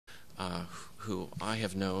who I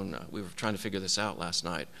have known, we were trying to figure this out last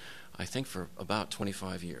night, I think for about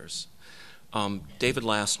 25 years. David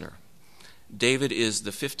Lassner. David is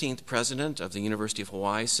the 15th president of the University of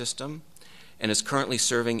Hawaii system and is currently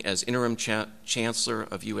serving as interim chancellor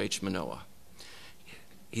of UH Manoa.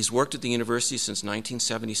 He's worked at the university since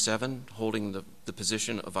 1977, holding the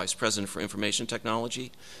position of Vice President for Information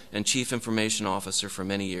Technology and Chief Information Officer for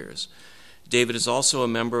many years. David is also a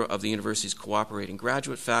member of the university's cooperating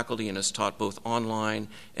graduate faculty and has taught both online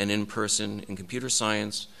and in person in computer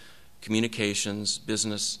science, communications,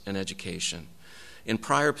 business, and education. In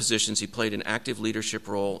prior positions, he played an active leadership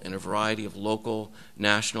role in a variety of local,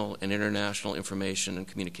 national, and international information and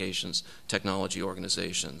communications technology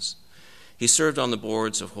organizations. He served on the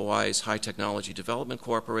boards of Hawaii's High Technology Development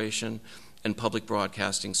Corporation and Public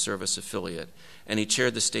Broadcasting Service affiliate, and he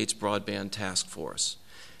chaired the state's broadband task force.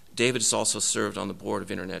 David has also served on the board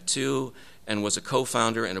of Internet 2 and was a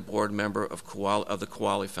co-founder and a board member of the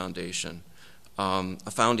Koali Foundation,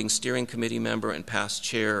 a founding steering committee member and past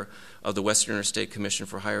chair of the Western Interstate Commission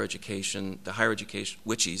for Higher Education, the Higher Education,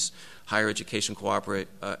 WICHE's Higher Education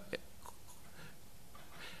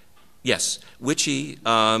WICHE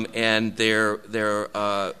and their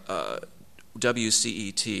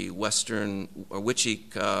WCET, Western or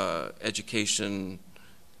WICHE Education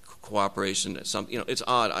Cooperation. It's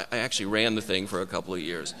odd. I actually ran the thing for a couple of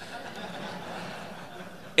years.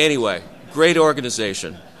 Anyway, great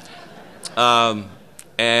organization.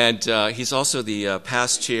 And he's also the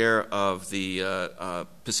past chair of the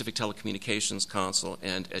Pacific Telecommunications Council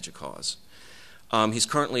and EDUCAUSE. He's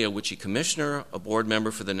currently a WICHE commissioner, a board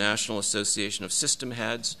member for the National Association of System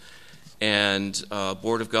Heads, and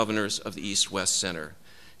Board of Governors of the East-West Center.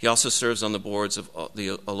 He also serves on the boards of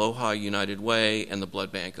the Aloha United Way and the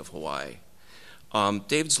Blood Bank of Hawaii.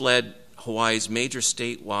 David's led Hawaii's major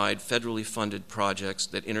statewide federally funded projects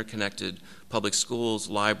that interconnected public schools,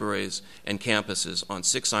 libraries, and campuses on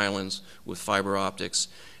 6 islands with fiber optics,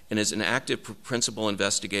 and is an active principal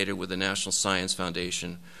investigator with the National Science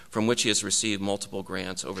Foundation, from which he has received multiple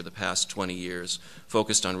grants over the past 20 years,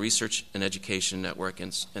 focused on research and education network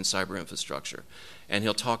and cyber infrastructure. And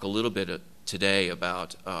he'll talk a little bit today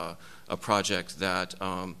about a project that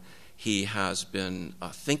he has been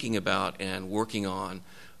thinking about and working on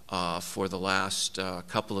for the last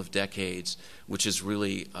couple of decades, which is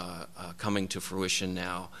really coming to fruition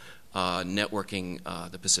now, networking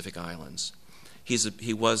the Pacific Islands.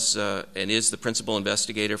 He was and is the principal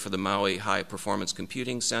investigator for the Maui High Performance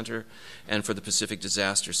Computing Center and for the Pacific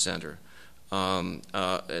Disaster Center,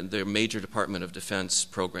 their major Department of Defense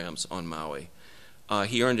programs on Maui.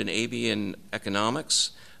 He earned an AB in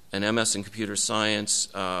economics, an MS in computer science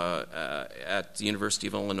at the University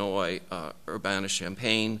of Illinois,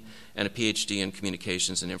 Urbana-Champaign, and a PhD in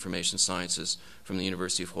communications and information sciences from the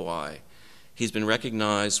University of Hawaii. He's been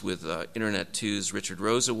recognized with Internet 2's Richard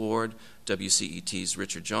Rose Award, WCET's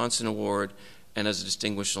Richard Johnson Award, and as a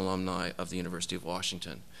distinguished alumni of the University of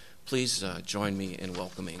Washington. Please join me in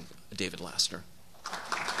welcoming David Lassner.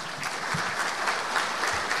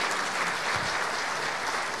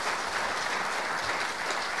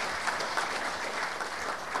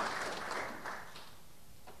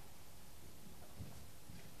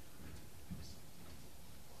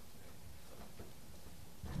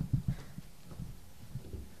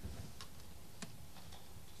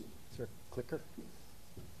 Clicker.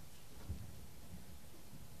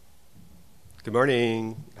 Good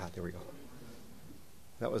morning. There we go.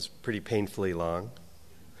 That was pretty painfully long.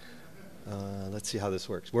 Let's see how this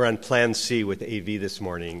works. We're on Plan C with AV this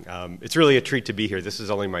morning. It's really a treat to be here. This is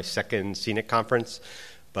only my second CENIC conference,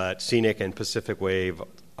 but CENIC and Pacific Wave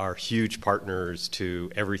are huge partners to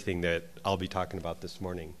everything that I'll be talking about this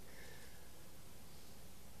morning.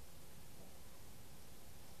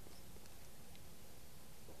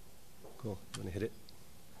 Cool. I'm going to hit it.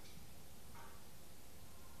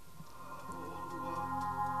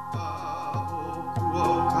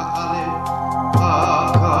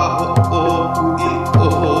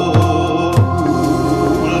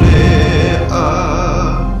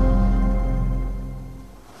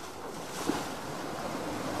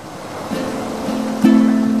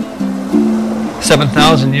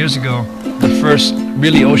 $7,000 years ago, the first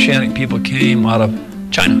really oceanic people came out of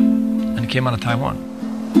China and came out of Taiwan.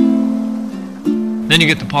 Then you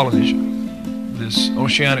get to Polynesia, this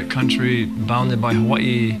oceanic country bounded by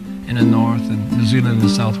Hawaii in the north and New Zealand in the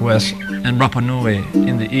southwest and Rapa Nui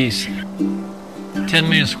in the east. 10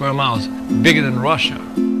 million square miles, bigger than Russia.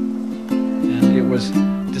 And it was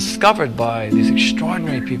discovered by these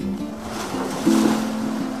extraordinary people.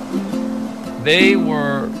 They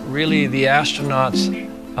were really the astronauts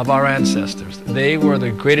of our ancestors. They were the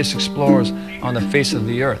greatest explorers on the face of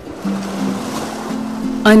the earth.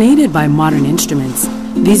 Unaided by modern instruments,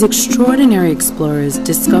 these extraordinary explorers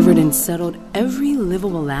discovered and settled every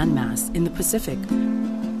livable landmass in the Pacific,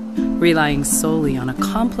 relying solely on a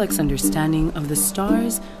complex understanding of the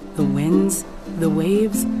stars, the winds, the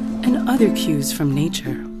waves, and other cues from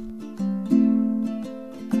nature.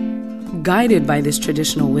 Guided by this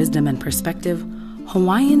traditional wisdom and perspective,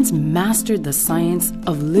 Hawaiians mastered the science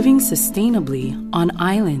of living sustainably on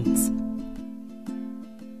islands.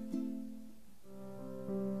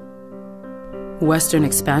 Western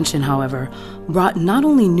expansion, however, brought not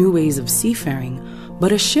only new ways of seafaring,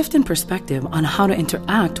 but a shift in perspective on how to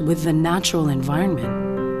interact with the natural environment.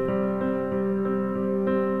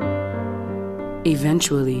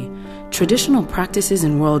 Eventually, traditional practices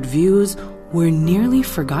and worldviews were nearly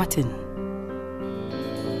forgotten.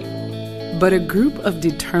 But a group of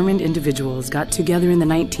determined individuals got together in the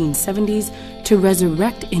 1970s to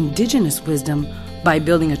resurrect indigenous wisdom by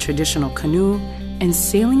building a traditional canoe and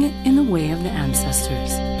sailing it in the way of the ancestors.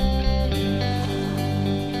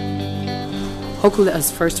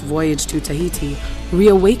 Hokule'a's first voyage to Tahiti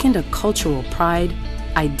reawakened a cultural pride,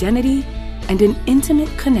 identity, and an intimate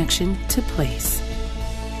connection to place.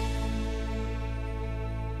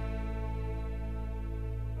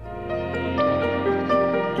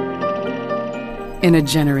 In a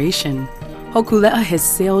generation, Hokule'a has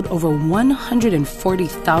sailed over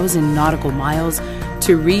 140,000 nautical miles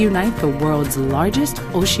to reunite the world's largest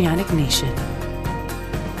oceanic nation.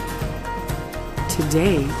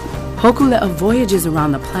 Today, Hokule'a voyages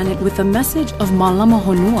around the planet with the message of Malama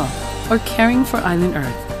Honua, or caring for island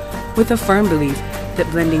Earth, with a firm belief that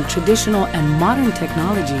blending traditional and modern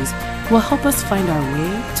technologies will help us find our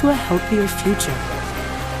way to a healthier future.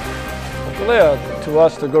 Hokulea, to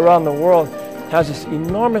us, to go around the world, has this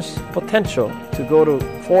enormous potential to go to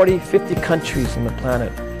 40, 50 countries on the planet,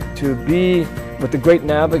 to be with the great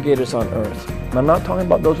navigators on Earth. And I'm not talking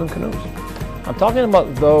about those in canoes. I'm talking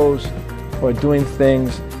about those who are doing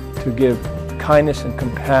things to give kindness and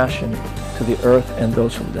compassion to the Earth and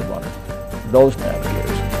those who live on it. Those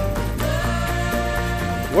navigators.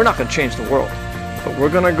 We're not going to change the world, but we're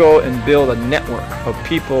going to go and build a network of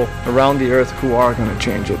people around the Earth who are going to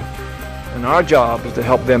change it. And our job is to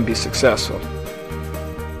help them be successful.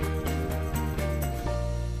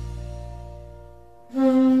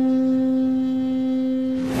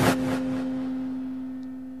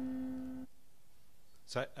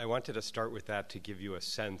 So I wanted to start with that to give you a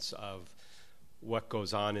sense of what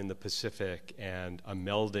goes on in the Pacific and a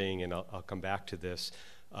melding, and I'll come back to this,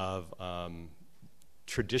 of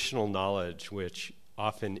traditional knowledge, which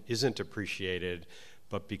often isn't appreciated,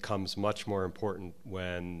 but becomes much more important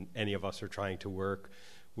when any of us are trying to work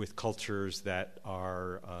with cultures that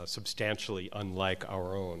are substantially unlike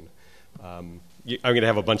our own. I'm going to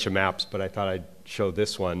have a bunch of maps, but I thought I'd show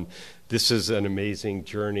this one. This is an amazing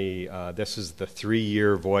journey. This is the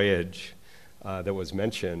 3-year voyage that was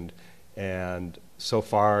mentioned, and so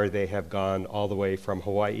far they have gone all the way from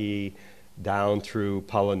Hawaii down through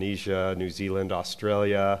Polynesia, New Zealand,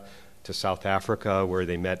 Australia, to South Africa, where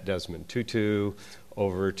they met Desmond Tutu,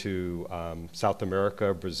 over to South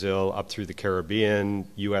America, Brazil, up through the Caribbean,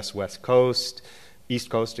 U.S. East Coast,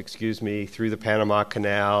 through the Panama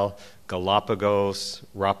Canal, Galapagos,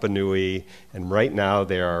 Rapa Nui, and right now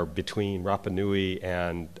they are between Rapa Nui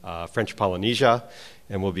and French Polynesia,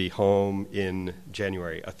 and will be home in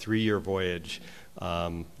January. A 3-year voyage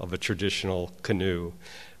of a traditional canoe,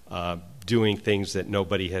 doing things that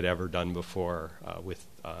nobody had ever done before with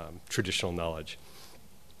traditional knowledge.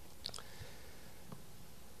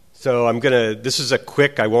 So this is a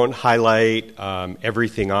quick, I won't highlight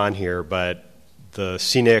everything on here, but the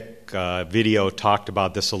CENIC video talked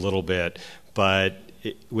about this a little bit, but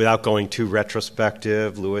without going too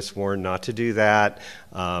retrospective, Lewis warned not to do that.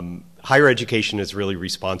 Higher education is really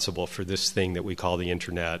responsible for this thing that we call the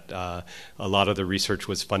internet. A lot of the research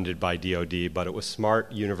was funded by DoD, but it was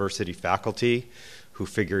smart university faculty who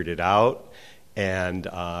figured it out and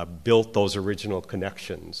built those original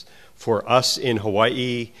connections. For us in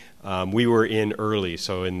Hawaii, we were in early,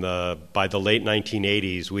 so by the late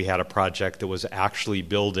 1980s, we had a project that was actually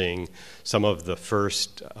building some of the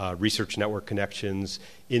first research network connections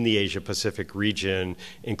in the Asia-Pacific region,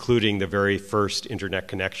 including the very first internet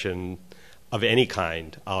connection of any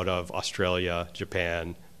kind out of Australia,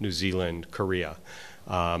 Japan, New Zealand, Korea.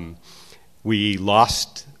 We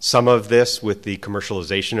lost some of this with the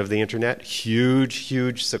commercialization of the internet.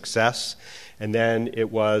 Huge success. And then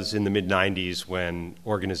it was in the mid-90s when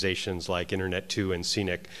organizations like Internet2 and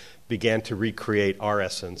CENIC began to recreate our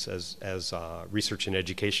essence as research and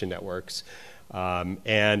education networks.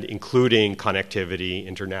 and including connectivity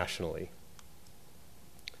internationally.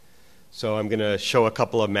 So I'm going to show a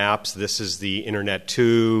couple of maps. This is the Internet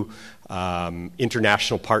 2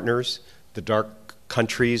 international partners. The dark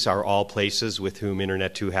countries are all places with whom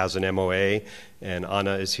Internet 2 has an MOA, and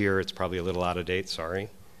Anna is here. It's probably a little out of date, sorry.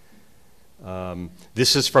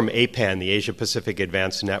 This is from APAN, the Asia-Pacific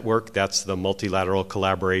Advanced Network. That's the multilateral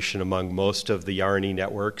collaboration among most of the R&E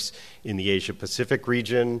networks in the Asia-Pacific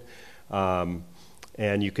region. And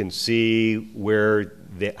you can see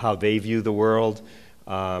how they view the world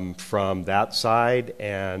from that side.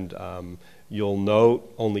 And you'll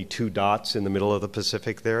note only 2 dots in the middle of the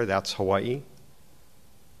Pacific there. That's Hawaii.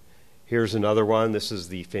 Here's another one. This is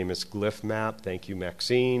the famous glyph map. Thank you,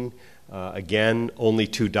 Maxine. Again, only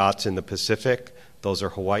 2 dots in the Pacific. Those are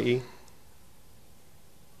Hawaii.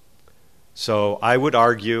 So I would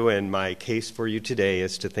argue, and my case for you today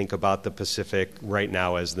is to think about the Pacific right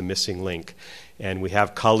now as the missing link. And we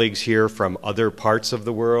have colleagues here from other parts of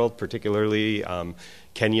the world, particularly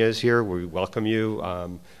Kenya is here. We welcome you.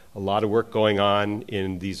 A lot of work going on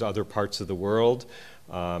in these other parts of the world.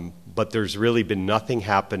 But there's really been nothing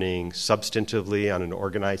happening substantively on an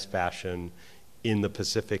organized fashion in the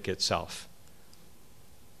Pacific itself.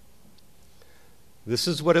 This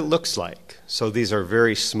is what it looks like. So these are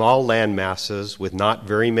very small land masses with not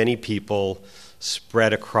very many people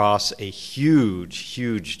spread across a huge,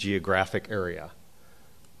 huge geographic area.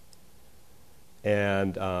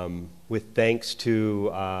 And with thanks to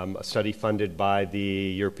a study funded by the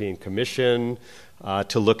European Commission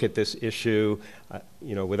to look at this issue,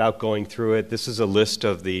 without going through it, this is a list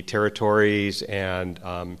of the territories and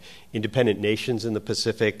independent nations in the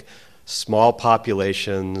Pacific, small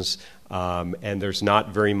populations, and there's not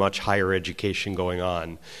very much higher education going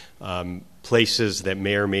on. Places that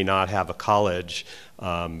may or may not have a college,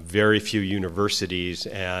 very few universities,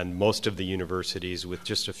 and most of the universities, with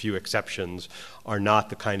just a few exceptions, are not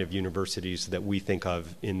the kind of universities that we think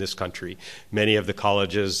of in this country. Many of the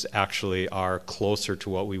colleges actually are closer to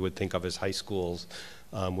what we would think of as high schools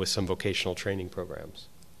with some vocational training programs.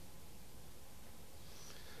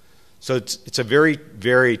 So it's a very,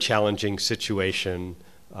 very challenging situation.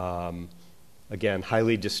 Again,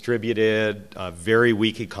 highly distributed, very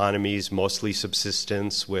weak economies, mostly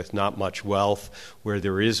subsistence with not much wealth. Where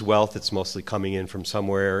there is wealth, it's mostly coming in from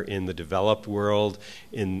somewhere in the developed world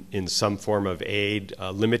in some form of aid,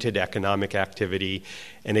 limited economic activity.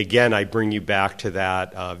 And again, I bring you back to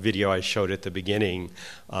that video I showed at the beginning.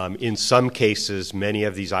 In some cases, many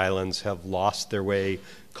of these islands have lost their way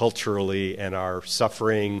culturally and are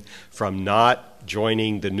suffering from not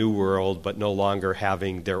joining the new world but no longer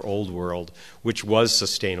having their old world, which was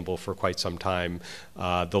sustainable for quite some time.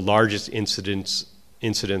 The largest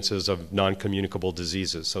incidences of non-communicable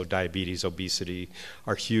diseases, so diabetes, obesity,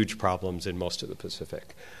 are huge problems in most of the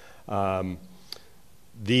Pacific.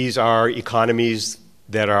 These are economies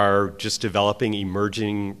that are just developing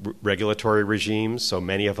emerging regulatory regimes. So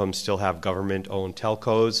many of them still have government-owned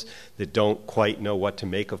telcos that don't quite know what to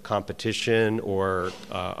make of competition or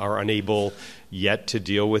are unable yet to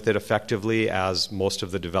deal with it effectively, as most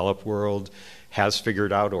of the developed world has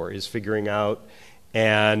figured out or is figuring out.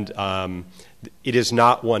 And it is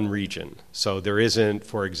not one region. So there isn't,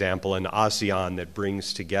 for example, an ASEAN that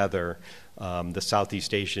brings together the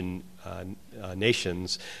Southeast Asian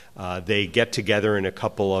nations. They get together in a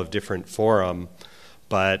couple of different forums,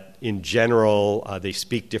 but in general, they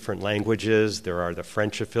speak different languages. There are the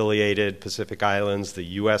French-affiliated Pacific Islands, the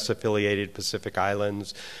U.S.-affiliated Pacific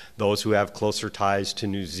Islands, those who have closer ties to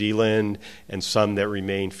New Zealand, and some that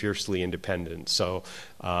remain fiercely independent. So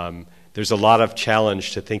there's a lot of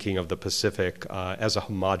challenge to thinking of the Pacific as a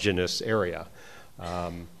homogeneous area.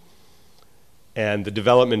 And the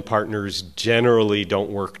development partners generally don't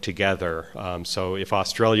work together. So if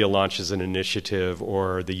Australia launches an initiative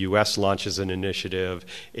or the U.S. launches an initiative,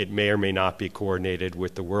 it may or may not be coordinated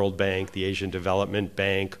with the World Bank, the Asian Development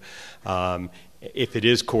Bank. If it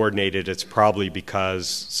is coordinated, it's probably because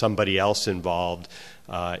somebody else involved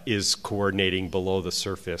is coordinating below the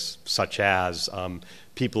surface, such as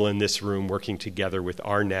people in this room working together with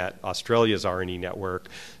RNet, Australia's R&E network,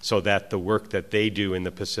 so that the work that they do in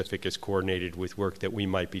the Pacific is coordinated with work that we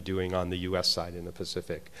might be doing on the U.S. side in the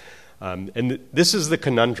Pacific. And this is the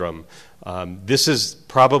conundrum. This is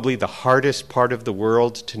probably the hardest part of the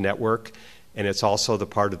world to network, and it's also the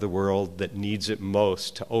part of the world that needs it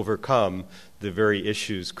most to overcome the very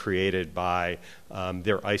issues created by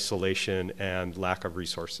their isolation and lack of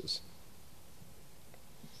resources.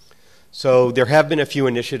 So there have been a few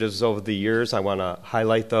initiatives over the years. I want to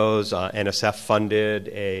highlight those. NSF funded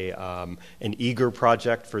an eager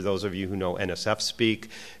project, for those of you who know NSF speak,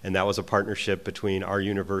 and that was a partnership between our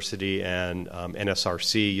university and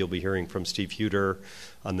NSRC. You'll be hearing from Steve Huter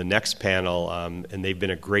on the next panel, and they've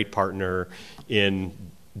been a great partner in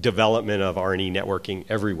development of R&E networking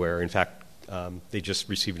everywhere. In fact, they just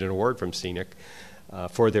received an award from CENIC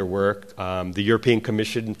for their work. The European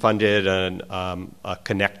Commission funded a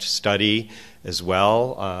Connect study as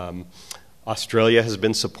well. Australia has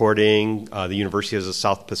been supporting the University of the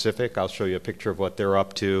South Pacific. I'll show you a picture of what they're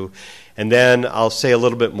up to. And then I'll say a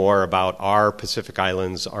little bit more about our Pacific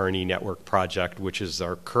Islands R&E Network project, which is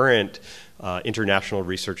our current International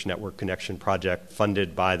Research Network Connection project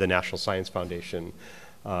funded by the National Science Foundation.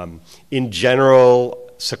 In general,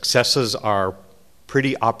 successes are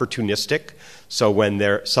pretty opportunistic. So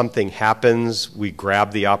when something happens, we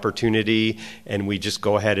grab the opportunity and we just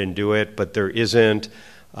go ahead and do it, but there isn't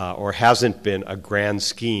or hasn't been a grand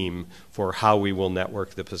scheme for how we will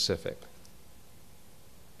network the Pacific.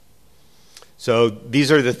 So these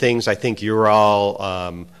are the things I think you're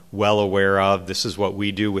all well aware of. This is what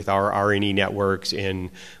we do with our R&E networks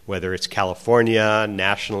in whether it's California,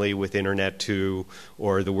 nationally with Internet 2,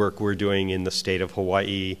 or the work we're doing in the state of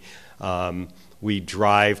Hawaii. We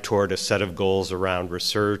drive toward a set of goals around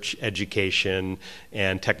research, education,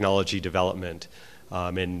 and technology development.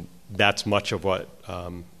 And that's much of what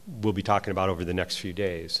we'll be talking about over the next few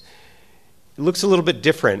days. It looks a little bit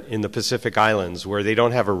different in the Pacific Islands, where they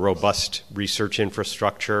don't have a robust research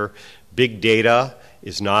infrastructure. Big data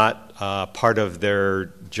is not part of their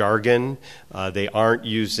jargon. They aren't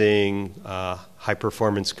using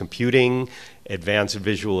high-performance computing, advanced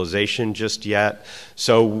visualization just yet.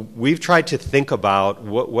 So we've tried to think about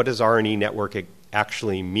what does R&E network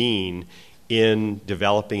actually mean in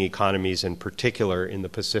developing economies, in particular in the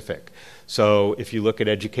Pacific. So if you look at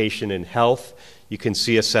education and health, you can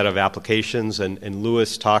see a set of applications, and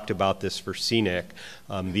Lewis talked about this for CENIC,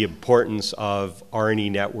 the importance of R&E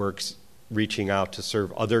networks reaching out to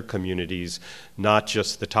serve other communities, not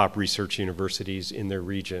just the top research universities in their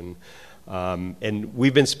region. And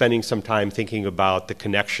we've been spending some time thinking about the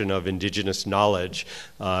connection of indigenous knowledge,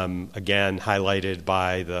 again highlighted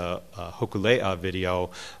by the Hokulea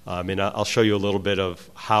video, and I'll show you a little bit of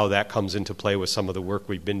how that comes into play with some of the work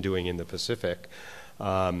we've been doing in the Pacific.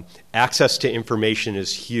 Access to information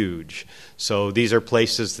is huge. So these are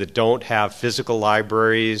places that don't have physical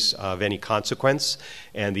libraries of any consequence,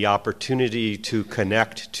 and the opportunity to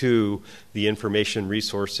connect to the information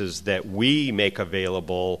resources that we make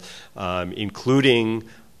available, including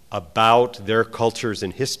about their cultures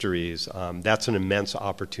and histories, that's an immense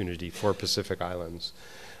opportunity for Pacific Islands.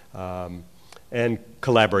 And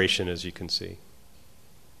collaboration, as you can see.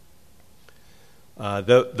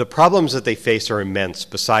 The problems that they face are immense,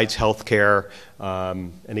 besides healthcare,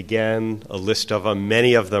 and again, a list of them.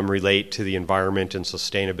 Many of them relate to the environment and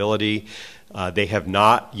sustainability. They have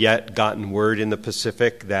not yet gotten word in the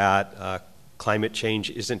Pacific that climate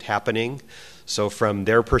change isn't happening. So from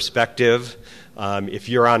their perspective, if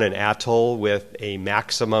you're on an atoll with a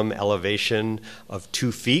maximum elevation of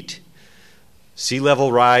 2 feet, sea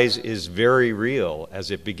level rise is very real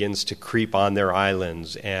as it begins to creep on their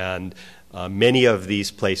islands. And many of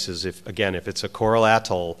these places, if it's a coral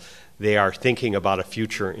atoll, they are thinking about a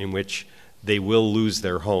future in which they will lose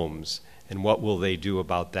their homes, and what will they do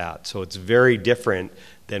about that? So it's very different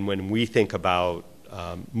than when we think about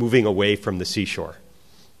moving away from the seashore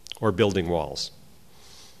or building walls.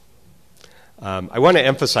 I want to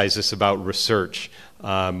emphasize this about research.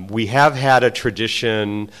 We have had a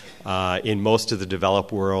tradition in most of the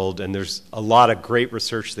developed world, and there's a lot of great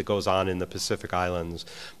research that goes on in the Pacific Islands,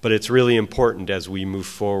 but it's really important as we move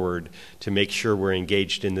forward to make sure we're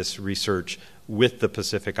engaged in this research with the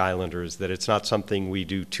Pacific Islanders, that it's not something we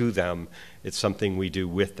do to them, it's something we do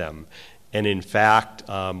with them. And in fact,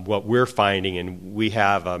 what we're finding, and we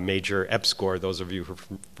have a major EPSCoR, those of you who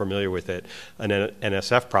are familiar with it, an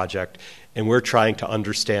NSF project, and we're trying to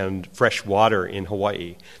understand fresh water in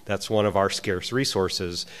Hawaii. That's one of our scarce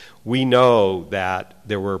resources. We know that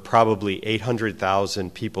there were probably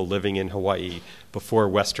 800,000 people living in Hawaii before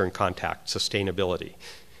Western contact, sustainably.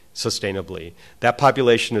 That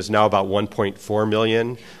population is now about 1.4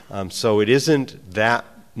 million, so it isn't that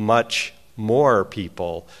much more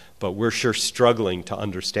people, but we're sure struggling to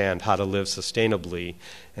understand how to live sustainably.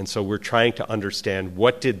 And so we're trying to understand,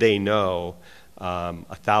 what did they know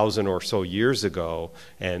 1,000 or so years ago,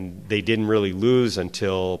 and they didn't really lose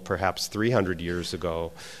until perhaps 300 years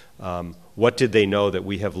ago. What did they know that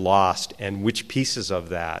we have lost, and which pieces of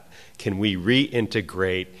that can we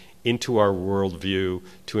reintegrate into our worldview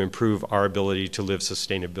to improve our ability to live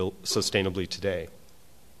sustainably today.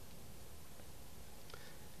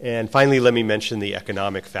 And finally, let me mention the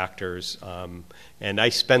economic factors. And I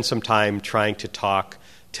spent some time trying to talk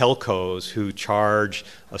telcos who charge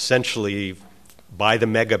essentially by the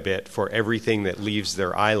megabit for everything that leaves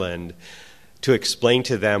their island, to explain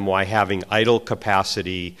to them why having idle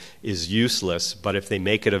capacity is useless, but if they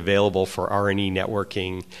make it available for R&E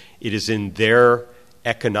networking, it is in their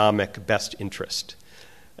economic best interest.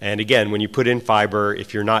 And again, when you put in fiber,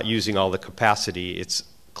 if you're not using all the capacity, it's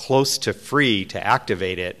close to free to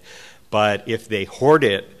activate it, but if they hoard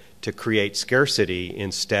it to create scarcity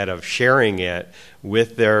instead of sharing it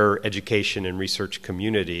with their education and research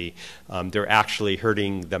community, they're actually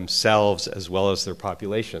hurting themselves as well as their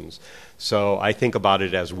populations. So I think about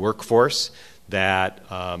it as workforce, that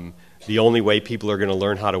the only way people are going to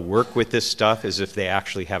learn how to work with this stuff is if they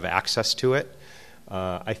actually have access to it.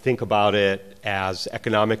 I think about it as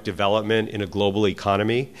economic development in a global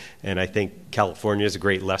economy, and I think California is a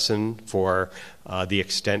great lesson for the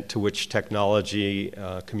extent to which technology,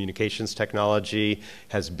 communications technology,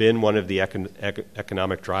 has been one of the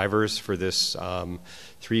economic drivers for this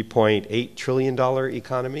 $3.8 trillion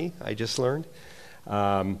economy, I just learned.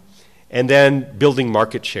 And then building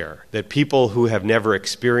market share, that people who have never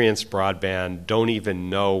experienced broadband don't even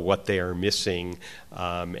know what they are missing.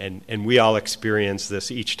 And we all experience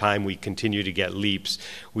this each time we continue to get leaps.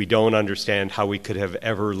 We don't understand how we could have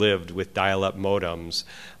ever lived with dial-up modems.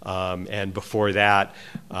 And before that,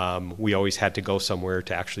 we always had to go somewhere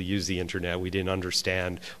to actually use the internet. We didn't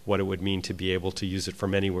understand what it would mean to be able to use it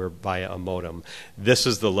from anywhere via a modem. This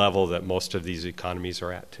is the level that most of these economies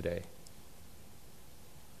are at today.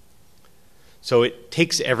 So it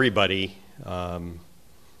takes everybody,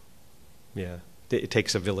 it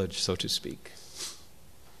takes a village, so to speak.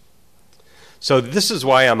 So this is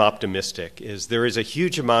why I'm optimistic, is there is a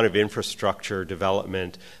huge amount of infrastructure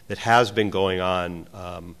development that has been going on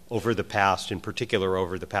over the past, in particular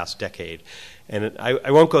over the past decade. And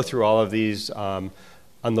I won't go through all of these. On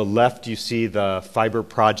the left, you see the fiber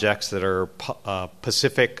projects that are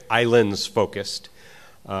Pacific Islands focused.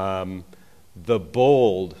 The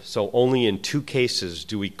bold, so only in 2 cases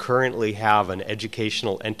do we currently have an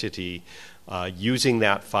educational entity using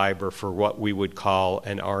that fiber for what we would call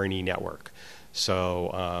an R&E network.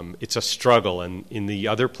 So it's a struggle, and in the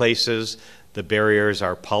other places, the barriers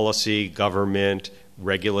are policy, government,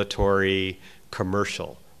 regulatory,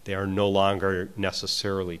 commercial. They are no longer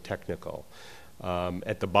necessarily technical.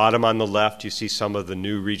 At the bottom on the left, you see some of the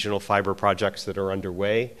new regional fiber projects that are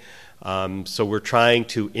underway. So we're trying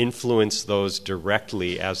to influence those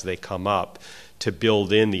directly as they come up to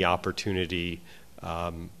build in the opportunity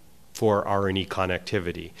for R&E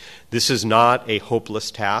connectivity. This is not a hopeless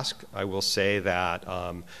task. I will say that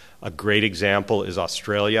a great example is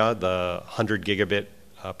Australia, the 100 gigabit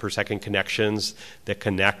per second connections that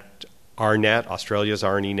connect ARNet, Australia's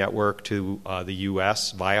R&E network, to the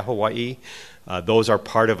U.S. via Hawaii. Those are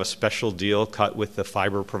part of a special deal cut with the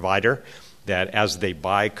fiber provider, that as they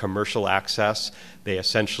buy commercial access, they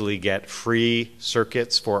essentially get free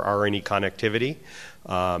circuits for R&E connectivity.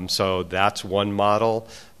 So that's one model.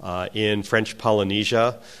 In French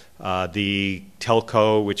Polynesia, the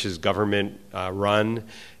telco, which is government run,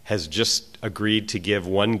 has just agreed to give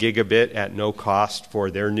 1 gigabit at no cost for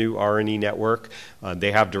their new R&E network.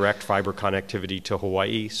 They have direct fiber connectivity to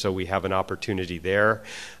Hawaii, so we have an opportunity there.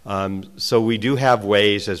 So we do have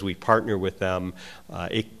ways, as we partner with them,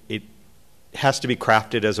 it has to be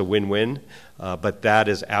crafted as a win-win, but that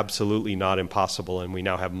is absolutely not impossible, and we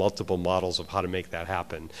now have multiple models of how to make that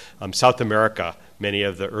happen. South America, many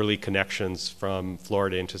of the early connections from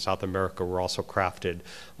Florida into South America were also crafted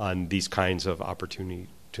on these kinds of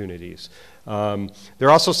opportunities. There are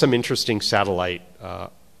also some interesting satellite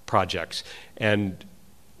projects, and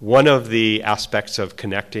one of the aspects of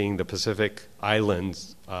connecting the Pacific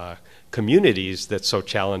Islands communities that's so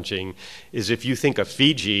challenging is if you think of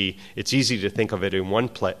Fiji, it's easy to think of it in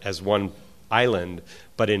as one island,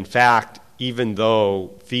 but in fact, even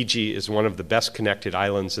though Fiji is one of the best connected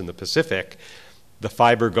islands in the Pacific, the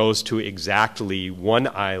fiber goes to exactly one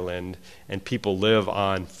island, and people live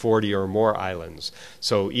on 40 or more islands.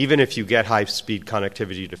 So even if you get high-speed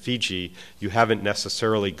connectivity to Fiji, you haven't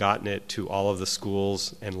necessarily gotten it to all of the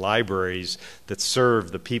schools and libraries that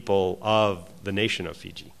serve the people of the nation of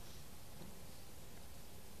Fiji.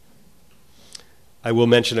 I will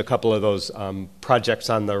mention a couple of those projects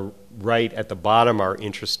on the right at the bottom are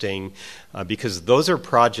interesting because those are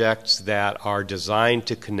projects that are designed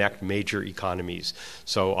to connect major economies.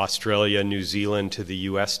 So Australia, New Zealand to the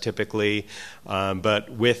U.S. typically, but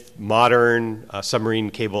with modern submarine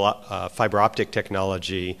cable fiber optic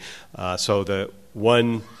technology. So the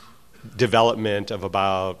one development of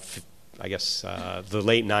about, I guess, the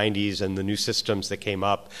late 90s and the new systems that came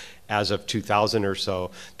up as of 2000 or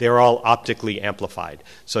so, they're all optically amplified.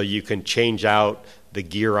 So you can change out the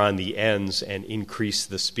gear on the ends and increase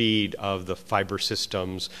the speed of the fiber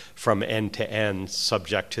systems from end to end,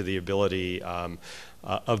 subject to the ability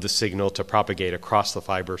of the signal to propagate across the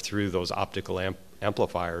fiber through those optical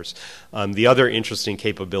amplifiers. The other interesting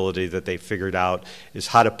capability that they figured out is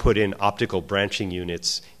how to put in optical branching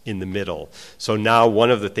units in the middle. So now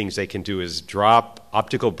one of the things they can do is drop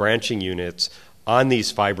optical branching units on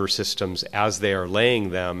these fiber systems as they are laying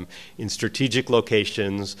them in strategic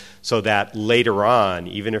locations so that later on,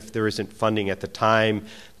 even if there isn't funding at the time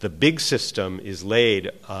the big system is laid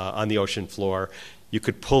on the ocean floor, you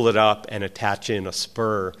could pull it up and attach in a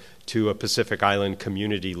spur to a Pacific Island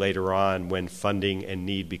community later on when funding and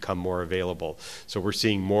need become more available. So we're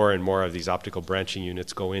seeing more and more of these optical branching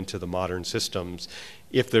units go into the modern systems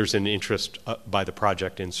if there's an interest by the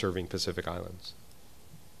project in serving Pacific Islands.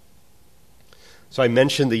 So I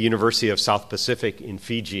mentioned the University of South Pacific in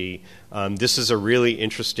Fiji. This is a really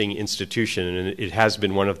interesting institution, and it has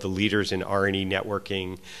been one of the leaders in R&E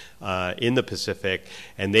networking in the Pacific,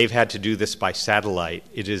 and they've had to do this by satellite.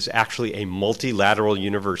 It is actually a multilateral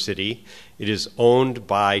university. It is owned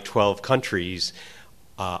by 12 countries,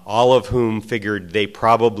 all of whom figured they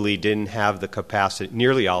probably didn't have the capacity,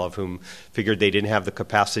 nearly all of whom figured they didn't have the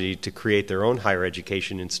capacity to create their own higher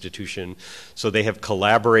education institution. So they have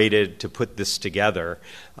collaborated to put this together.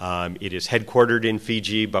 It is headquartered in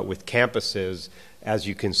Fiji, but with campuses, as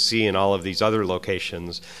you can see in all of these other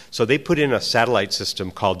locations. So they put in a satellite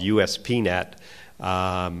system called USPNet,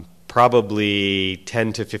 probably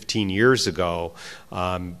 10 to 15 years ago,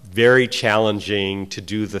 very challenging to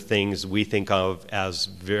do the things we think of as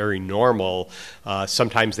very normal.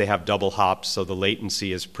 Sometimes they have double hops, so the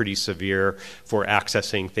latency is pretty severe for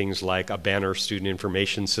accessing things like a Banner student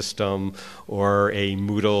information system or a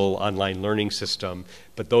Moodle online learning system.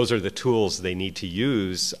 But those are the tools they need to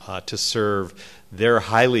use to serve their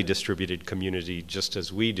highly distributed community just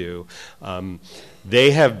as we do.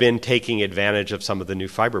 They have been taking advantage of some of the new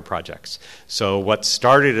fiber projects. So what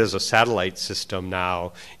started as a satellite system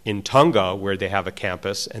now in Tonga, where they have a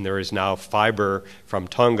campus, and there is now fiber from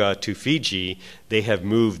Tonga to Fiji, they have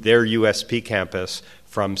moved their USP campus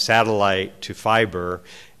from satellite to fiber.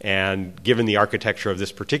 And given the architecture of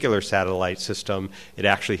this particular satellite system, it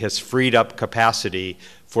actually has freed up capacity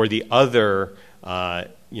for the other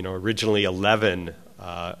originally 11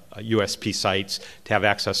 USP sites to have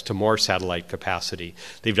access to more satellite capacity.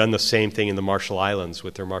 They've done the same thing in the Marshall Islands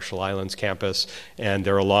with their Marshall Islands campus, and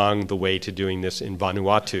they're along the way to doing this in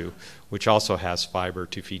Vanuatu, which also has fiber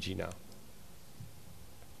to Fiji now.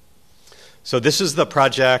 So this is the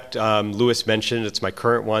project Louis mentioned. It's my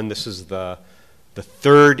current one. This is the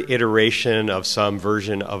third iteration of some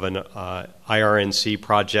version of an IRNC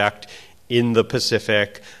project in the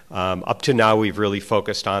Pacific. Up to now, we've really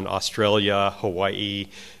focused on Australia, Hawaii,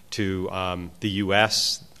 to the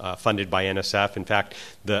U.S., funded by NSF. In fact,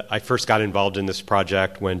 I first got involved in this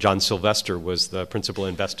project when John Sylvester was the principal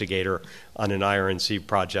investigator on an IRNC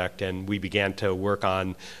project, and we began to work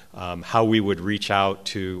on how we would reach out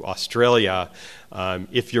to Australia.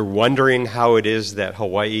 If you're wondering how it is that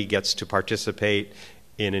Hawaii gets to participate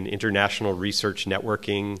in an international research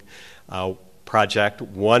networking project,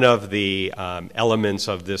 one of the elements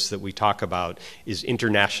of this that we talk about is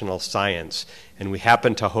international science. And we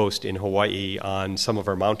happen to host in Hawaii on some of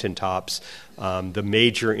our mountaintops the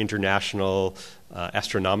major international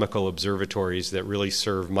astronomical observatories that really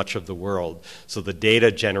serve much of the world. So the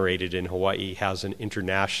data generated in Hawaii has an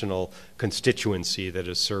international constituency that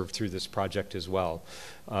is served through this project as well.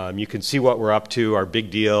 You can see what we're up to. Our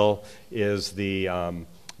big deal is the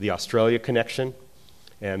Australia connection.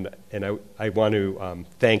 And I want to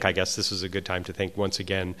thank, I guess this is a good time to thank once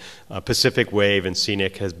again, Pacific Wave and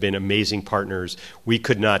CENIC has been amazing partners. We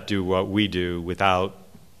could not do what we do without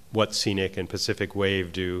what CENIC and Pacific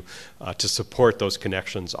Wave do to support those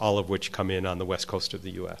connections, all of which come in on the west coast of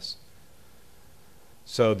the U.S.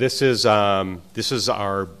 So this is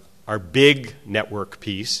our big network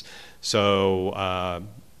piece. So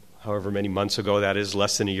however many months ago that is,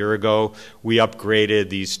 less than a year ago, we upgraded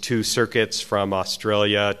these two circuits from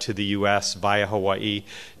Australia to the U.S. via Hawaii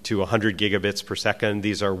to 100 gigabits per second.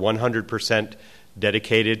 These are 100%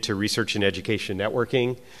 dedicated to research and education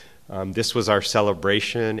networking. This was our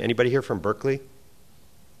celebration. Anybody here from Berkeley?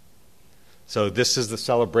 So this is the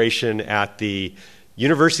celebration at the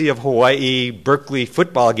University of Hawaii Berkeley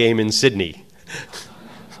football game in Sydney.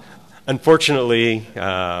 Unfortunately,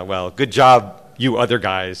 well, good job, you other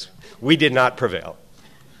guys. We did not prevail.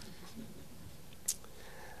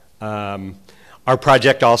 Our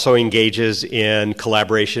project also engages in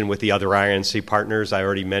collaboration with the other IRNC partners. I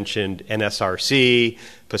already mentioned NSRC,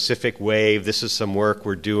 Pacific Wave. This is some work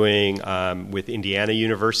we're doing with Indiana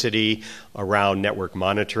University around network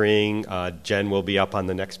monitoring. Jen will be up on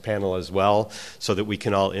the next panel as well so that we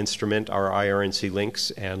can all instrument our IRNC links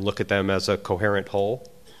and look at them as a coherent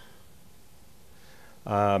whole.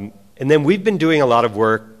 And then we've been doing a lot of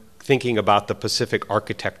work thinking about the Pacific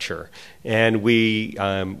architecture. And we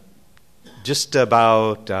just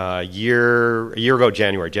about a year ago,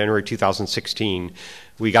 January 2016,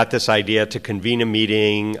 we got this idea to convene a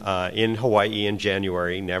meeting in Hawaii in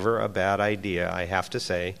January. Never a bad idea, I have to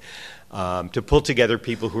say, to pull together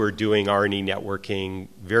people who are doing R&E networking,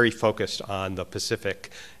 very focused on the Pacific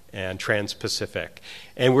and Trans-Pacific.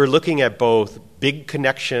 And we're looking at both big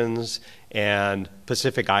connections and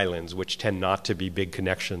Pacific Islands, which tend not to be big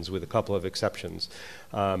connections with a couple of exceptions.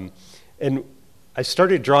 And I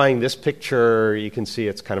started drawing this picture. You can see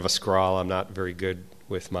it's kind of a scrawl. I'm not very good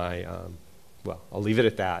with my, well, I'll leave it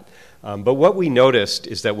at that. But what we noticed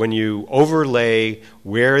is that when you overlay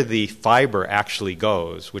where the fiber actually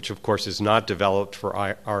goes, which of course is not developed for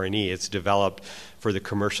R&E, it's developed for the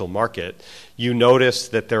commercial market, you notice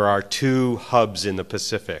that there are two hubs in the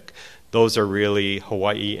Pacific. Those are really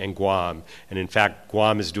Hawaii and Guam. And in fact,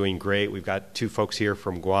 Guam is doing great. We've got two folks here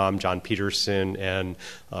from Guam, John Peterson and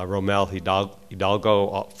Romel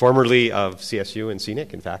Hidalgo, formerly of CSU and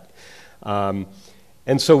CENIC, in fact.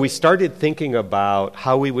 And so we started thinking about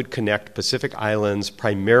how we would connect Pacific Islands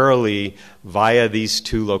primarily via these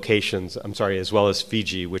two locations, as well as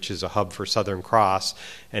Fiji, which is a hub for Southern Cross,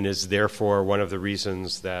 and is therefore one of the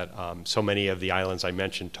reasons that so many of the islands I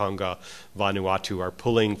mentioned, Tonga, Vanuatu, are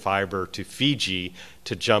pulling fiber to Fiji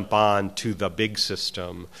to jump on to the big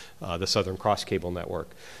system, the Southern Cross cable network.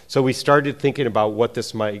 So we started thinking about what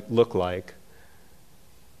this might look like.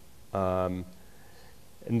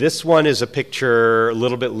 And this one is a picture a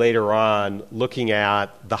little bit later on looking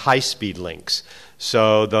at the high-speed links.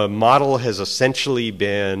 So the model has essentially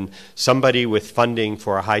been somebody with funding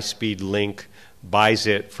for a high-speed link buys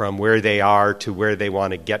it from where they are to where they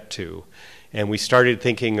want to get to. And we started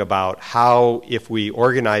thinking about how, if we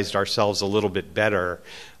organized ourselves a little bit better,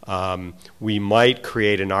 we might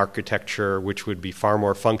create an architecture which would be far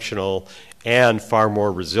more functional and far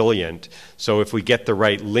more resilient. So if we get the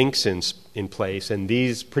right links in place, and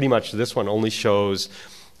these pretty much, this one only shows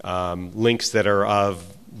links that are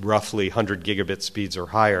of roughly 100 gigabit speeds or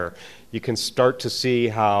higher, you can start to see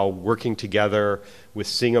how working together with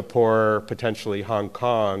Singapore, potentially Hong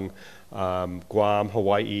Kong, Guam,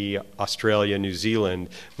 Hawaii, Australia, New Zealand,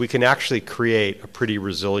 we can actually create a pretty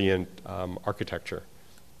resilient architecture.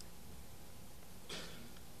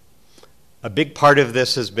 A big part of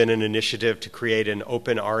this has been an initiative to create an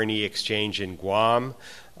open R&E exchange in Guam.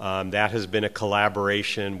 That has been a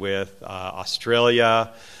collaboration with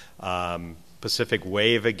Australia, Pacific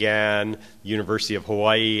Wave again, University of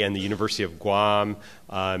Hawaii, and the University of Guam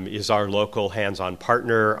is our local hands-on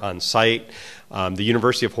partner on site. The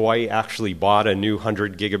University of Hawaii actually bought a new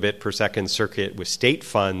 100 gigabit per second circuit with state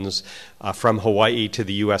funds from Hawaii to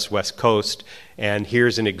the U.S. West Coast. And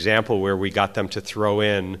here's an example where we got them to throw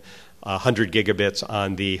in 100 gigabits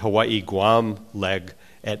on the Hawaii-Guam leg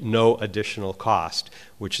at no additional cost,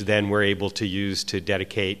 which then we're able to use to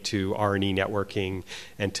dedicate to R&E networking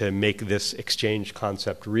and to make this exchange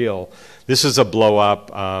concept real. This is a blow-up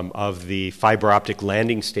of the fiber optic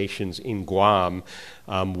landing stations in Guam.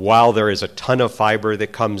 While there is a ton of fiber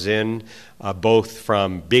that comes in, both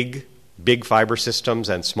from big fiber systems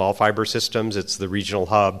and small fiber systems, it's the regional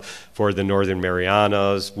hub for the Northern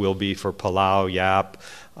Marianas, will be for Palau, Yap,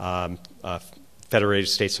 Federated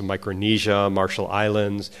States of Micronesia, Marshall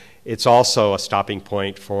Islands. It's also a stopping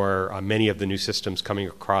point for many of the new systems coming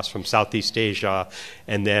across from Southeast Asia,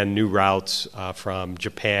 and then new routes from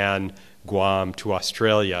Japan, Guam to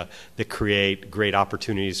Australia that create great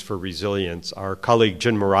opportunities for resilience. Our colleague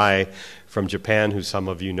Jun Murai from Japan, who some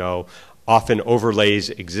of you know, often overlays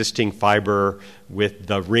existing fiber with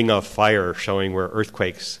the ring of fire showing where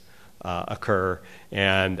earthquakes occur.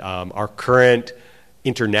 And our current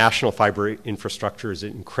international fiber infrastructure is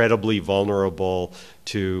incredibly vulnerable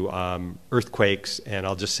to earthquakes and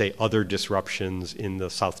I'll just say other disruptions in the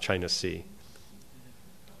South China Sea.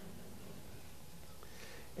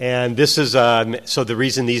 And this is, so the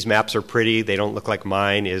reason these maps are pretty, they don't look like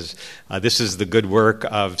mine, is this is the good work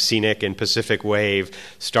of CENIC and Pacific Wave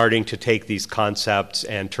starting to take these concepts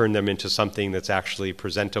and turn them into something that's actually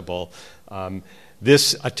presentable.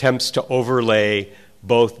 This attempts to overlay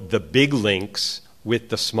both the big links with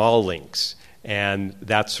the small links, and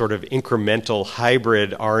that sort of incremental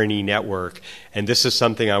hybrid R&E network. And this is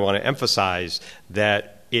something I want to emphasize,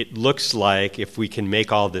 that it looks like, if we can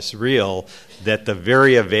make all this real, that the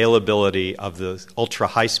very availability of the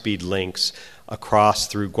ultra-high-speed links across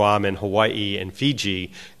through Guam and Hawaii and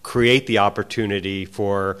Fiji create the opportunity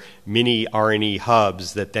for mini R&E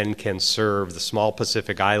hubs that then can serve the small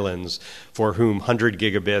Pacific islands for whom 100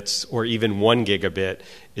 gigabits or even 1 gigabit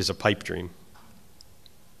is a pipe dream.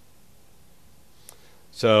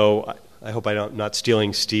 So I hope I'm not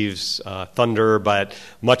stealing Steve's thunder, but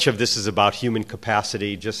much of this is about human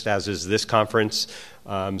capacity, just as is this conference.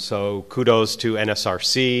 So kudos to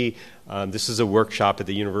NSRC. This is a workshop at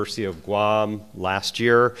the University of Guam last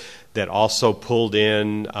year that also pulled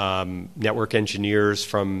in network engineers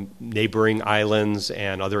from neighboring islands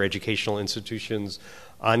and other educational institutions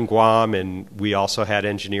on Guam, and we also had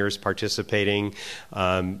engineers participating.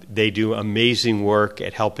 They do amazing work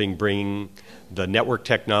at helping bring the network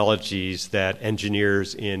technologies that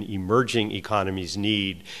engineers in emerging economies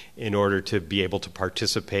need in order to be able to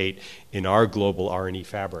participate in our global R&E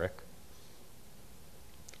fabric.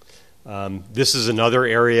 This is another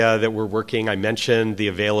area that we're working. I mentioned the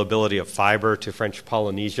availability of fiber to French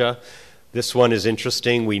Polynesia. This one is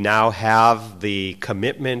interesting. We now have the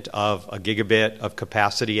commitment of a gigabit of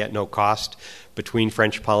capacity at no cost between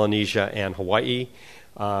French Polynesia and Hawaii.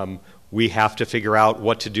 We have to figure out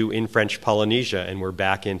what to do in French Polynesia, and we're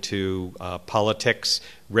back into politics,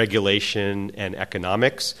 regulation, and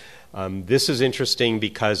economics. This is interesting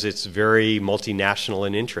because it's very multinational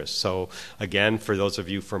in interest. So again, for those of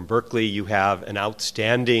you from Berkeley, you have an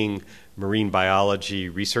outstanding marine biology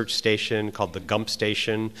research station called the Gump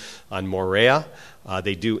Station on Moorea.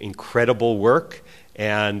 They do incredible work,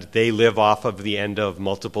 and they live off of the end of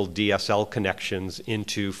multiple DSL connections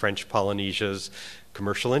into French Polynesia's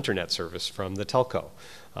commercial internet service from the telco.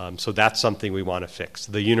 So that's something we want to fix.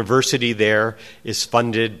 The university there is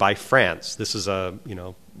funded by France. This is a,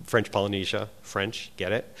 French Polynesia, French,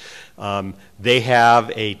 get it? They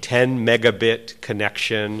have a 10 megabit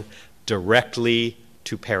connection directly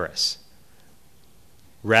to Paris,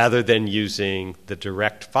 rather than using the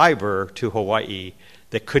direct fiber to Hawaii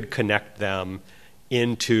that could connect them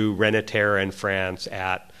into Renaterre and France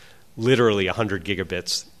at literally 100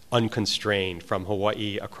 gigabits unconstrained from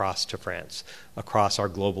Hawaii across to France, across our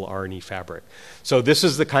global R&E fabric. So this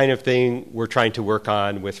is the kind of thing we're trying to work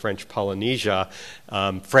on with French Polynesia.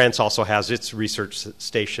 France also has its research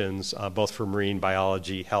stations, both for marine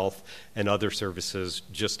biology, health, and other services,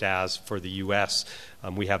 just as for the U.S.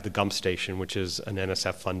 We have the Gump Station, which is an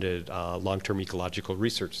NSF-funded long-term ecological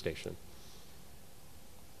research station.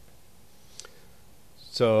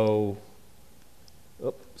 So,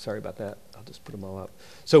 sorry about that. I'll just put them all up.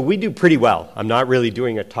 So we do pretty well. I'm not really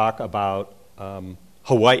doing a talk about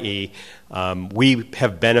Hawaii. We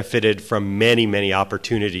have benefited from many, many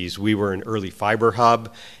opportunities. We were an early fiber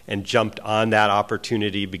hub and jumped on that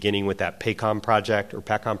opportunity beginning with that PACOM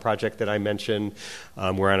project that I mentioned.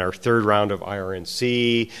 We're on our third round of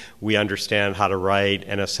IRNC. We understand how to write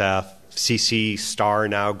NSF CC Star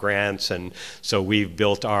now grants, and so we've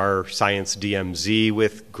built our Science DMZ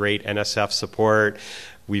with great NSF support.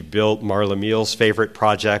 We built Marla Meal's favorite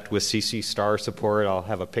project with CC Star support. I'll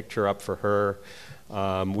have a picture up for her.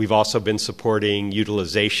 We've also been supporting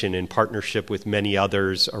utilization in partnership with many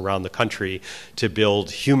others around the country to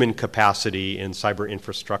build human capacity in cyber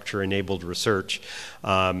infrastructure-enabled research.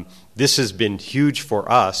 This has been huge for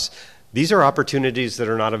us. These are opportunities that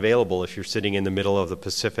are not available if you're sitting in the middle of the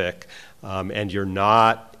Pacific and you're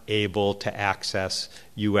not able to access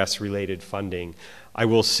U.S.-related funding. I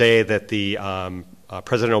will say that the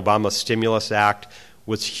President Obama's Stimulus Act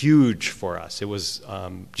was huge for us. It was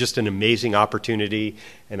just an amazing opportunity,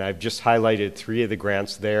 and I've just highlighted 3 of the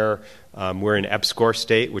grants there. We're an EBSCOR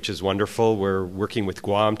state, which is wonderful. We're working with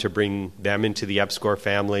Guam to bring them into the EBSCOR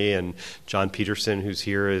family, and John Peterson, who's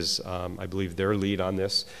here, is, I believe, their lead on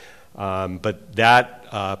this. But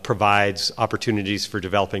that provides opportunities for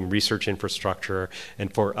developing research infrastructure,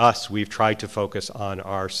 and for us, we've tried to focus on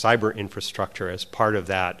our cyber infrastructure as part of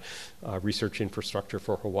that research infrastructure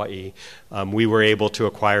for Hawaii. We were able to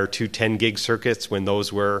acquire 2 10-gig circuits when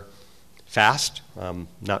those were fast,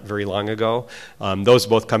 not very long ago. Those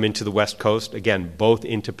both come into the West Coast, again, both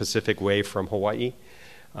into Pacific Wave from Hawaii.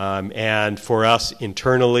 And for us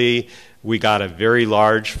internally, we got a very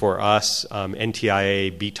large, for us,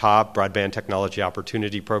 NTIA BTOP, Broadband Technology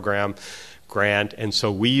Opportunity Program grant. And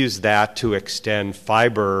so we use that to extend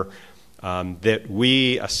fiber that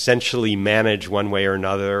we essentially manage one way or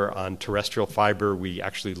another. On terrestrial fiber, we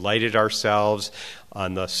actually light it ourselves.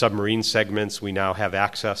 On the submarine segments, we now have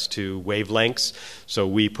access to wavelengths. So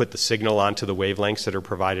we put the signal onto the wavelengths that are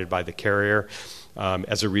provided by the carrier.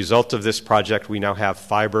 As a result of this project, we now have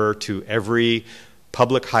fiber to every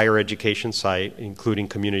public higher education site, including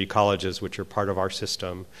community colleges, which are part of our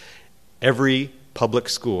system. Every public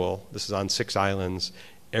school, this is on 6 islands,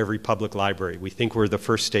 every public library. We think we're the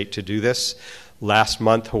first state to do this. Last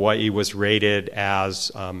month, Hawaii was rated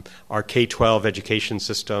as our K-12 education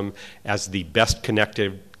system as the best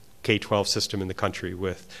connected K-12 system in the country,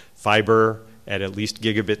 with fiber at least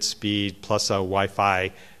gigabit speed plus a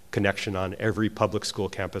Wi-Fi connection on every public school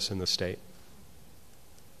campus in the state.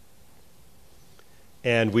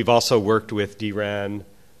 And we've also worked with DRAN,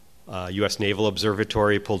 U.S. Naval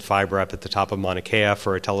Observatory, pulled fiber up at the top of Mauna Kea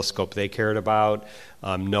for a telescope they cared about.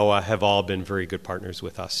 NOAA have all been very good partners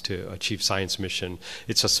with us to achieve science mission.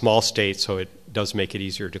 It's a small state, so it does make it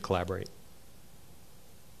easier to collaborate.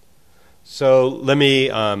 So let me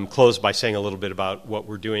close by saying a little bit about what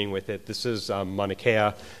we're doing with it. This is Mauna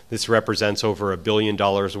Kea. This represents over $1 billion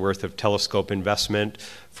worth of telescope investment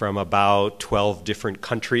from about 12 different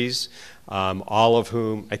countries, all of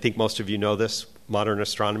whom, I think most of you know this, modern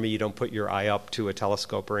astronomy, you don't put your eye up to a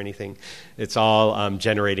telescope or anything. It's all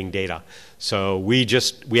generating data. So we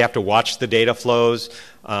have to watch the data flows.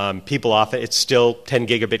 People often, it's still 10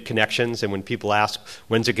 gigabit connections, and when people ask,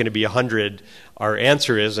 when's it going to be 100, our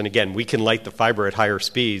answer is, and again, we can light the fiber at higher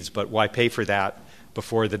speeds, but why pay for that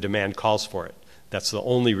before the demand calls for it? That's the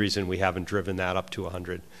only reason we haven't driven that up to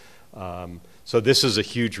 100. So this is a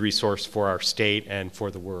huge resource for our state and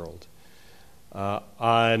for the world.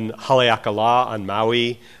 On Haleakala, on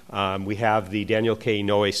Maui, we have the Daniel K.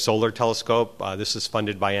 Inouye Solar Telescope. This is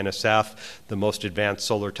funded by NSF, the most advanced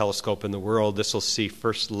solar telescope in the world. This will see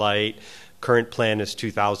first light. Current plan is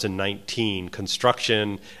 2019.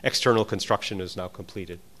 External construction is now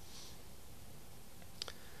completed.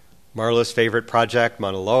 Marla's favorite project,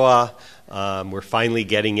 Mauna Loa. We're finally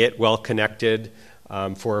getting it well connected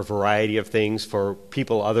for a variety of things for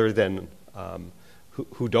people other than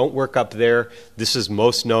who don't work up there. This is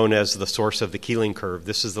most known as the source of the Keeling curve.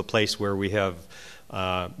 This is the place where we have,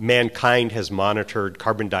 mankind has monitored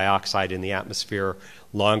carbon dioxide in the atmosphere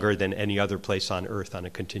longer than any other place on Earth on a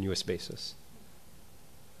continuous basis.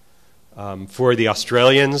 For the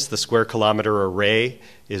Australians, the Square Kilometre Array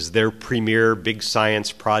is their premier big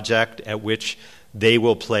science project at which they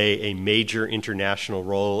will play a major international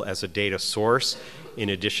role as a data source. In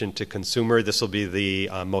addition to consumer, this will be the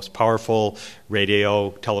most powerful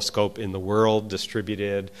radio telescope in the world,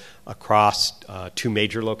 distributed across 2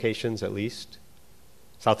 major locations at least.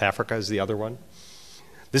 South Africa is the other one.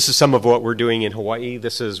 This is some of what we're doing in Hawaii.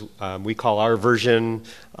 This is, we call our version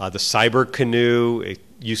the Cyber Canoe. It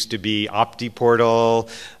used to be OptiPortal.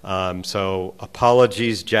 So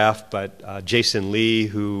apologies, Jeff, but Jason Lee,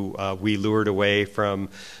 who we lured away from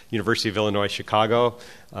University of Illinois, Chicago,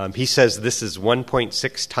 he says this is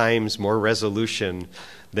 1.6 times more resolution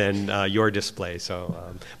than your display.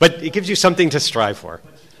 So, but it gives you something to strive for.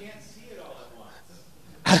 But you can't see it all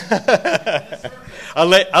at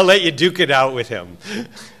once. I'll let you duke it out with him.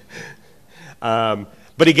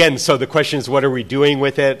 But again, so the question is, what are we doing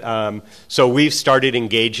with it? So we've started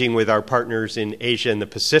engaging with our partners in Asia and the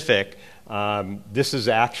Pacific. This is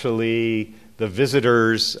actually the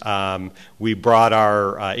visitors. We brought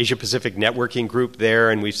our Asia-Pacific networking group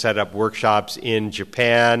there, and we set up workshops in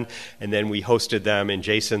Japan, and then we hosted them in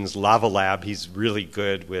Jason's Lava Lab. He's really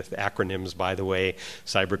good with acronyms, by the way.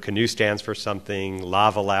 Cyber Canoe stands for something.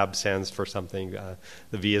 Lava Lab stands for something.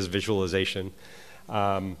 The V is visualization.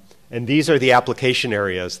 And these are the application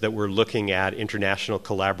areas that we're looking at international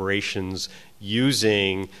collaborations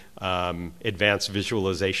using advanced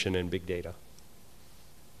visualization and big data.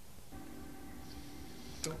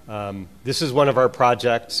 This is one of our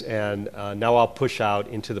projects, and now I'll push out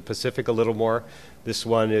into the Pacific a little more. This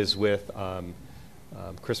one is with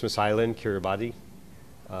Christmas Island, Kiribati,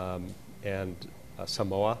 and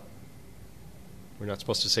Samoa. We're not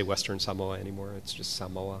supposed to say Western Samoa anymore. It's just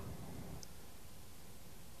Samoa.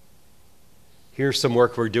 Here's some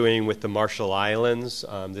work we're doing with the Marshall Islands.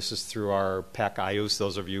 This is through our PAC-IUS,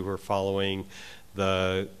 those of you who are following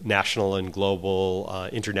the national and global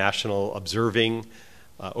international observing,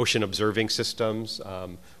 ocean observing systems.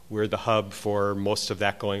 We're the hub for most of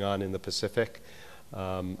that going on in the Pacific.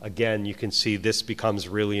 Again, you can see this becomes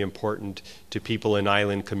really important to people in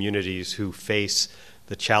island communities who face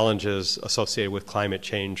the challenges associated with climate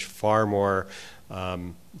change far more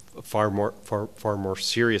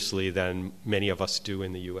seriously than many of us do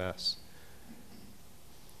in the U.S.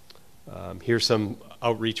 Here's some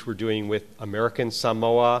outreach we're doing with American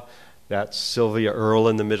Samoa. That's Sylvia Earle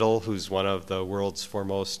in the middle, who's one of the world's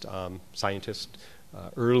foremost scientists.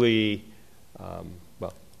 Well,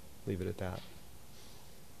 leave it at that.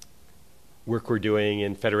 Work we're doing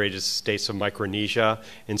in Federated States of Micronesia.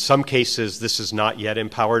 In some cases, this is not yet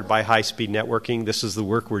empowered by high-speed networking. This is the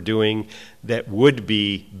work we're doing that would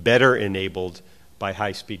be better enabled by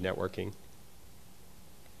high-speed networking.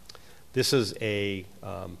 This is a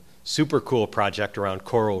super cool project around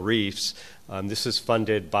coral reefs. This is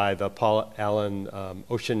funded by the Paul Allen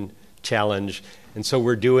Ocean Challenge. And so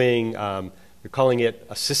we're doing, we're calling it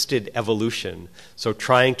assisted evolution. So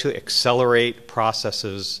trying to accelerate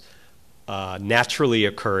processes, naturally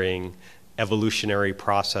occurring evolutionary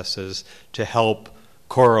processes to help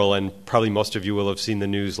coral. And probably most of you will have seen the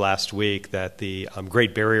news last week that the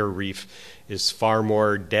Great Barrier Reef is far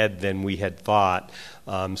more dead than we had thought.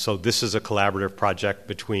 So this is a collaborative project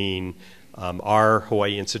between our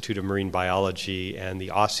Hawaii Institute of Marine Biology and the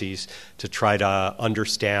Aussies to try to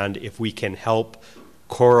understand if we can help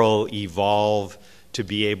coral evolve to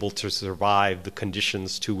be able to survive the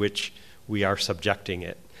conditions to which we are subjecting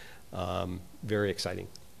it. Very exciting.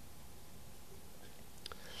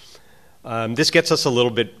 This gets us a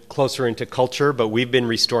little bit closer into culture, but we've been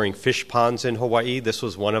restoring fish ponds in Hawaii. This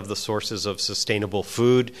was one of the sources of sustainable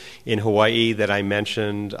food in Hawaii that I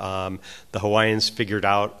mentioned. The Hawaiians figured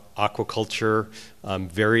out aquaculture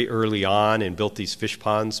very early on and built these fish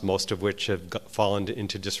ponds, most of which have fallen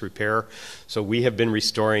into disrepair. So we have been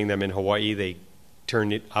restoring them in Hawaii. They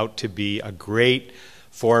turned out to be a great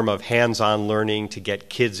form of hands-on learning to get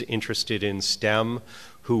kids interested in STEM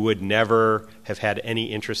who would never have had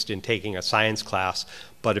any interest in taking a science class.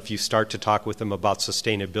 But if you start to talk with them about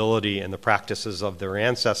sustainability and the practices of their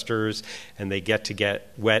ancestors, and they get to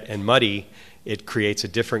get wet and muddy, it creates a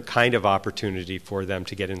different kind of opportunity for them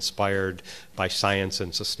to get inspired by science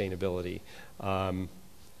and sustainability. And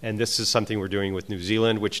this is something we're doing with New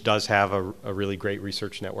Zealand, which does have a really great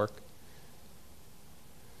research network.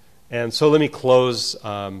 And so let me close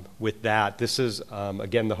with that. This is,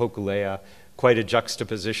 again, the Hokulea, quite a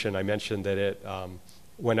juxtaposition. I mentioned that it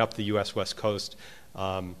went up the U.S. West Coast.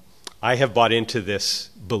 I have bought into this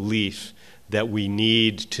belief that we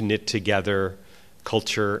need to knit together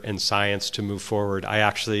culture and science to move forward. I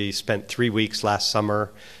actually spent 3 weeks last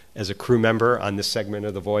summer as a crew member on this segment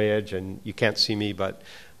of the voyage, and you can't see me, but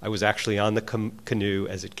I was actually on the canoe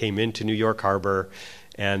as it came into New York Harbor.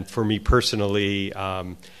 And for me personally,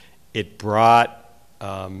 it brought,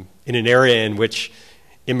 in an area in which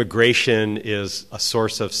immigration is a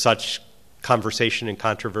source of such conversation and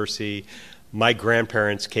controversy, my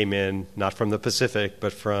grandparents came in, not from the Pacific,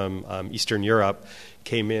 but from Eastern Europe,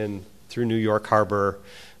 came in through New York Harbor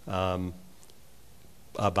about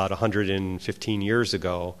 115 years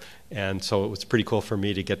ago. And so it was pretty cool for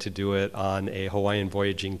me to get to do it on a Hawaiian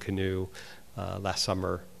voyaging canoe last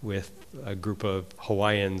summer with a group of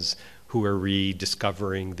Hawaiians who are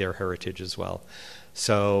rediscovering their heritage as well.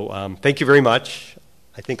 So thank you very much.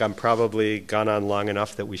 I think I'm probably gone on long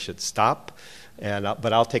enough that we should stop,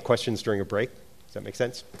 but I'll take questions during a break. Does that make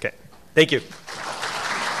sense? Okay. Thank you.